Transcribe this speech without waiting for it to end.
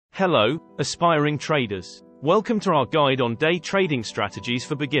Hello, aspiring traders. Welcome to our guide on day trading strategies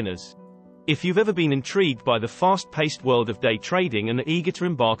for beginners. If you've ever been intrigued by the fast-paced world of day trading and are eager to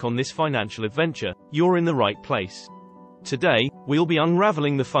embark on this financial adventure, you're in the right place. Today, we'll be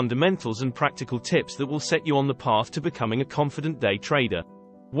unraveling the fundamentals and practical tips that will set you on the path to becoming a confident day trader.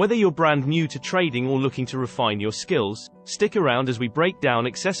 Whether you're brand new to trading or looking to refine your skills, stick around as we break down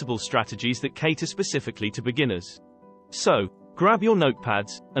accessible strategies that cater specifically to beginners. So, grab your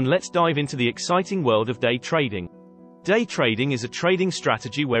notepads, and let's dive into the exciting world of day trading. Day trading is a trading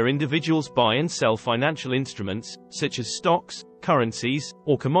strategy where individuals buy and sell financial instruments, such as stocks, currencies,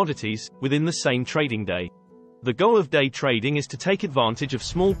 or commodities, within the same trading day. The goal of day trading is to take advantage of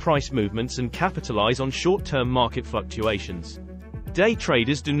small price movements and capitalize on short-term market fluctuations. Day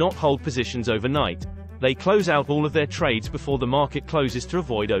traders do not hold positions overnight. They close out all of their trades before the market closes to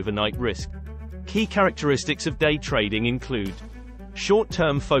avoid overnight risk. Key characteristics of day trading include: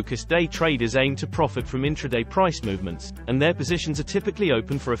 short-term focused day traders aim to profit from intraday price movements, and their positions are typically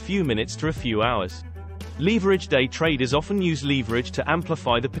open for a few minutes to a few hours. Leverage day traders often use leverage to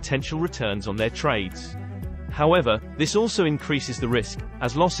amplify the potential returns on their trades. However, this also increases the risk,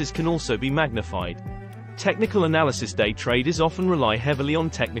 as losses can also be magnified. Technical analysis day traders often rely heavily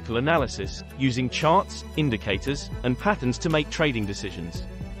on technical analysis, using charts, indicators, and patterns to make trading decisions.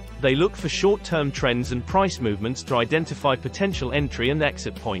 They look for short-term trends and price movements to identify potential entry and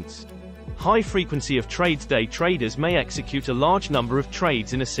exit points. High frequency of trades day traders may execute a large number of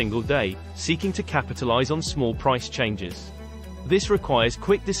trades in a single day, seeking to capitalize on small price changes. This requires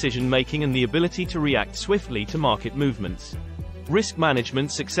quick decision-making and the ability to react swiftly to market movements. Risk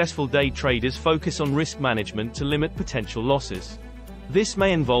management: successful day traders focus on risk management to limit potential losses. This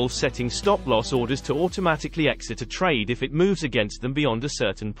may involve setting stop-loss orders to automatically exit a trade if it moves against them beyond a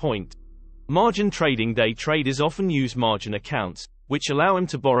certain point. Margin trading day traders often use margin accounts, which allow them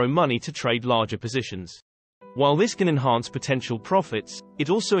to borrow money to trade larger positions. While this can enhance potential profits, it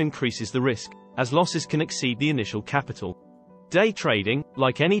also increases the risk, as losses can exceed the initial capital. Day trading,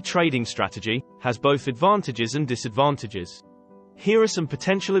 like any trading strategy, has both advantages and disadvantages. Here are some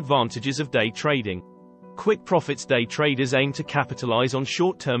potential advantages of day trading. Quick profits: day traders aim to capitalize on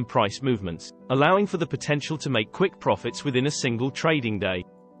short-term price movements, allowing for the potential to make quick profits within a single trading day.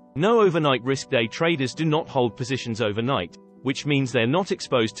 No overnight risk: day traders do not hold positions overnight, which means they're not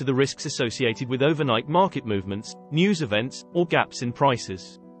exposed to the risks associated with overnight market movements, news events, or gaps in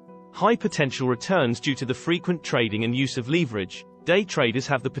prices. High potential returns: due to the frequent trading and use of leverage, day traders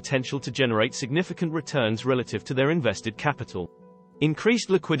have the potential to generate significant returns relative to their invested capital. Increased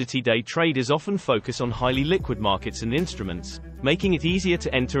liquidity: day traders often focus on highly liquid markets and instruments, making it easier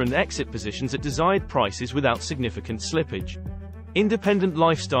to enter and exit positions at desired prices without significant slippage. Independent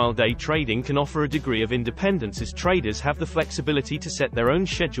lifestyle: day trading can offer a degree of independence as traders have the flexibility to set their own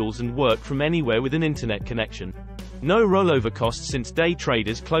schedules and work from anywhere with an internet connection. No rollover costs: since day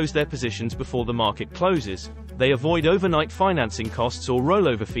traders close their positions before the market closes, they avoid overnight financing costs or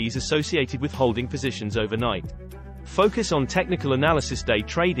rollover fees associated with holding positions overnight. Focus on technical analysis: day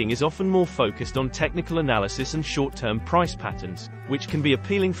trading is often more focused on technical analysis and short-term price patterns, which can be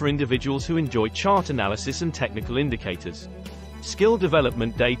appealing for individuals who enjoy chart analysis and technical indicators. Skill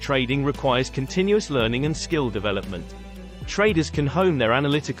development: day trading requires continuous learning and skill development. Traders can hone their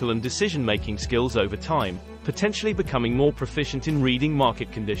analytical and decision-making skills over time, potentially becoming more proficient in reading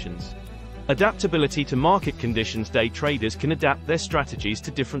market conditions. Adaptability to market conditions: day traders can adapt their strategies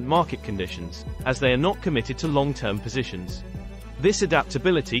to different market conditions, as they are not committed to long-term positions. This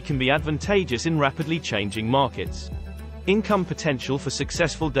adaptability can be advantageous in rapidly changing markets. Income potential: for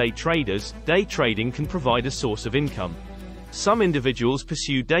successful day traders, day trading can provide a source of income. Some individuals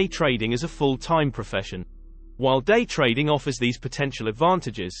pursue day trading as a full-time profession. While day trading offers these potential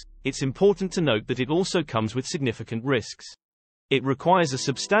advantages, it's important to note that it also comes with significant risks. It requires a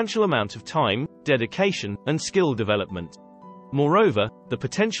substantial amount of time, dedication, and skill development. Moreover, the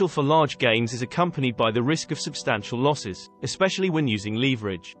potential for large gains is accompanied by the risk of substantial losses, especially when using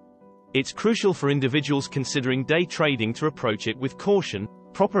leverage. It's crucial for individuals considering day trading to approach it with caution,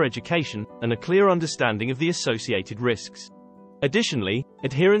 proper education, and a clear understanding of the associated risks. Additionally,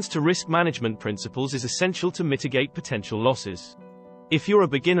 adherence to risk management principles is essential to mitigate potential losses. If you're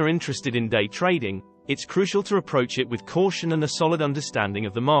a beginner interested in day trading, it's crucial to approach it with caution and a solid understanding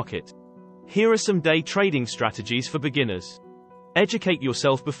of the market. Here are some day trading strategies for beginners. Educate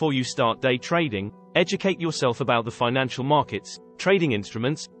yourself before you start day trading. Educate yourself about the financial markets, trading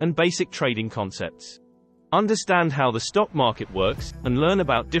instruments, and basic trading concepts. Understand how the stock market works, and learn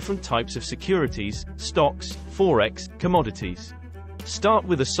about different types of securities, stocks, forex, commodities. Start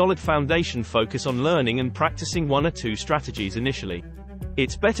with a solid foundation. Focus on learning and practicing one or two strategies initially.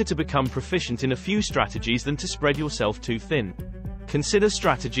 It's better to become proficient in a few strategies than to spread yourself too thin. Consider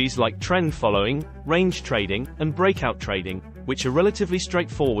strategies like trend following, range trading, and breakout trading, which are relatively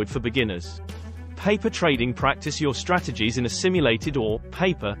straightforward for beginners. Paper trading: practice your strategies in a simulated or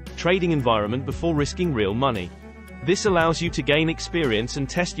paper trading environment before risking real money. This allows you to gain experience and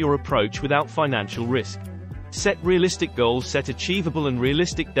test your approach without financial risk. Set realistic goals. Set achievable and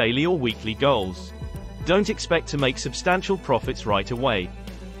realistic daily or weekly goals. Don't expect to make substantial profits right away.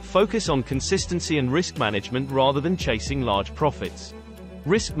 Focus on consistency and risk management rather than chasing large profits.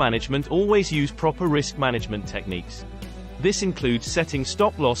 Risk management: always use proper risk management techniques. This includes setting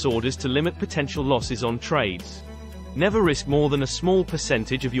stop-loss orders to limit potential losses on trades. Never risk more than a small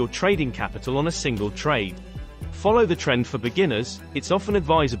percentage of your trading capital on a single trade. Follow the trend. For beginners, it's often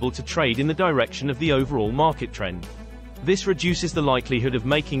advisable to trade in the direction of the overall market trend. This reduces the likelihood of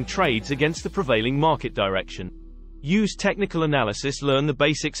making trades against the prevailing market direction. Use technical analysis. Learn the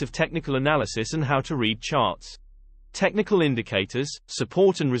basics of technical analysis and how to read charts. Technical indicators,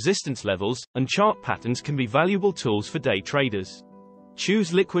 support and resistance levels, and chart patterns can be valuable tools for day traders.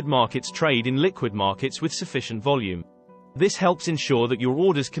 Choose liquid markets. Trade in liquid markets with sufficient volume. This helps ensure that your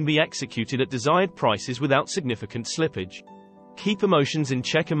orders can be executed at desired prices without significant slippage. Keep emotions in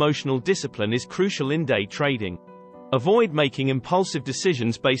check. Emotional discipline is crucial in day trading. Avoid making impulsive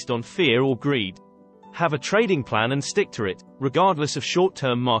decisions based on fear or greed. Have a trading plan and stick to it, regardless of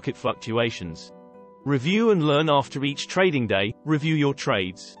short-term market fluctuations. Review and learn after each trading day. Review your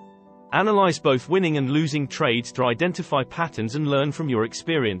trades. Analyze both winning and losing trades to identify patterns and learn from your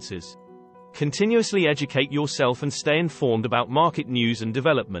experiences. Continuously educate yourself and stay informed about market news and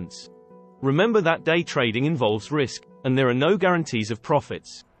developments. Remember that day trading involves risk, and there are no guarantees of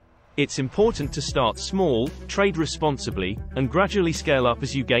profits. It's important to start small, trade responsibly, and gradually scale up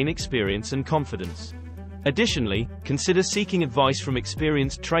as you gain experience and confidence. Additionally, consider seeking advice from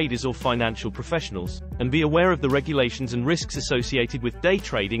experienced traders or financial professionals, and be aware of the regulations and risks associated with day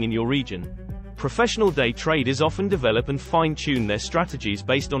trading in your region. Professional day traders often develop and fine-tune their strategies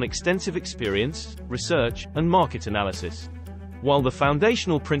based on extensive experience, research, and market analysis. While the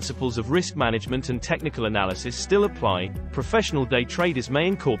foundational principles of risk management and technical analysis still apply, professional day traders may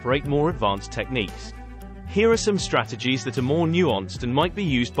incorporate more advanced techniques. Here are some strategies that are more nuanced and might be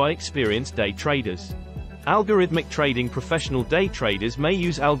used by experienced day traders. Algorithmic trading: professional day traders may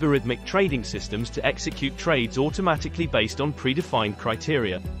use algorithmic trading systems to execute trades automatically based on predefined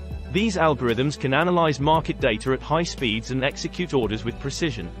criteria. These algorithms can analyze market data at high speeds and execute orders with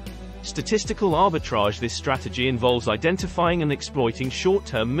precision. Statistical arbitrage: this strategy involves identifying and exploiting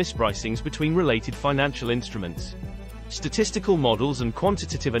short-term mispricings between related financial instruments. Statistical models and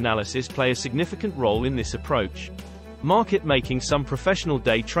quantitative analysis play a significant role in this approach. Market making: some professional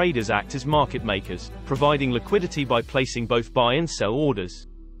day traders act as market makers, providing liquidity by placing both buy and sell orders.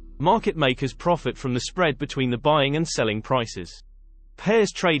 Market makers profit from the spread between the buying and selling prices.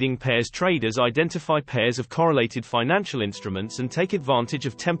 Pairs trading: pairs traders identify pairs of correlated financial instruments and take advantage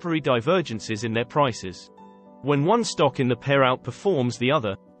of temporary divergences in their prices. When one stock in the pair outperforms the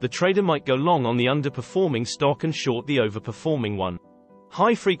other, the trader might go long on the underperforming stock and short the overperforming one.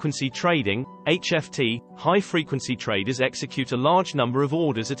 High-frequency trading, HFT, high-frequency traders execute a large number of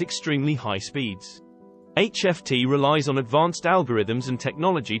orders at extremely high speeds. HFT relies on advanced algorithms and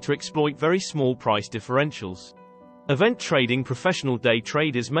technology to exploit very small price differentials. Event trading: professional day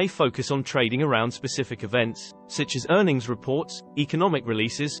traders may focus on trading around specific events, such as earnings reports, economic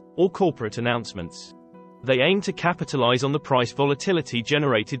releases, or corporate announcements. They aim to capitalize on the price volatility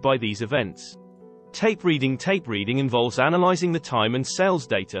generated by these events. Tape reading: tape reading involves analyzing the time and sales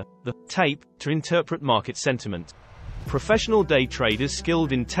data, the tape, to interpret market sentiment. Professional day traders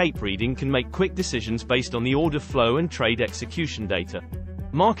skilled in tape reading can make quick decisions based on the order flow and trade execution data.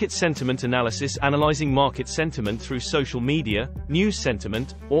 Market sentiment analysis: analyzing market sentiment through social media, news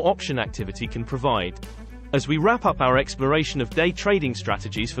sentiment, or option activity can provide. As we wrap up our exploration of day trading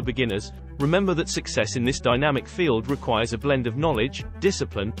strategies for beginners, remember that success in this dynamic field requires a blend of knowledge,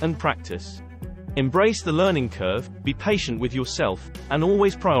 discipline, and practice. Embrace the learning curve, be patient with yourself, and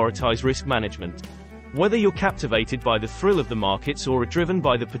always prioritize risk management. Whether you're captivated by the thrill of the markets or are driven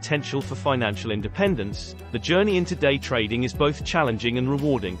by the potential for financial independence, the journey into day trading is both challenging and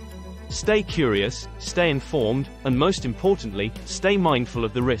rewarding. Stay curious, stay informed, and most importantly, stay mindful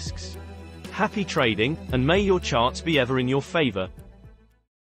of the risks. Happy trading, and may your charts be ever in your favor.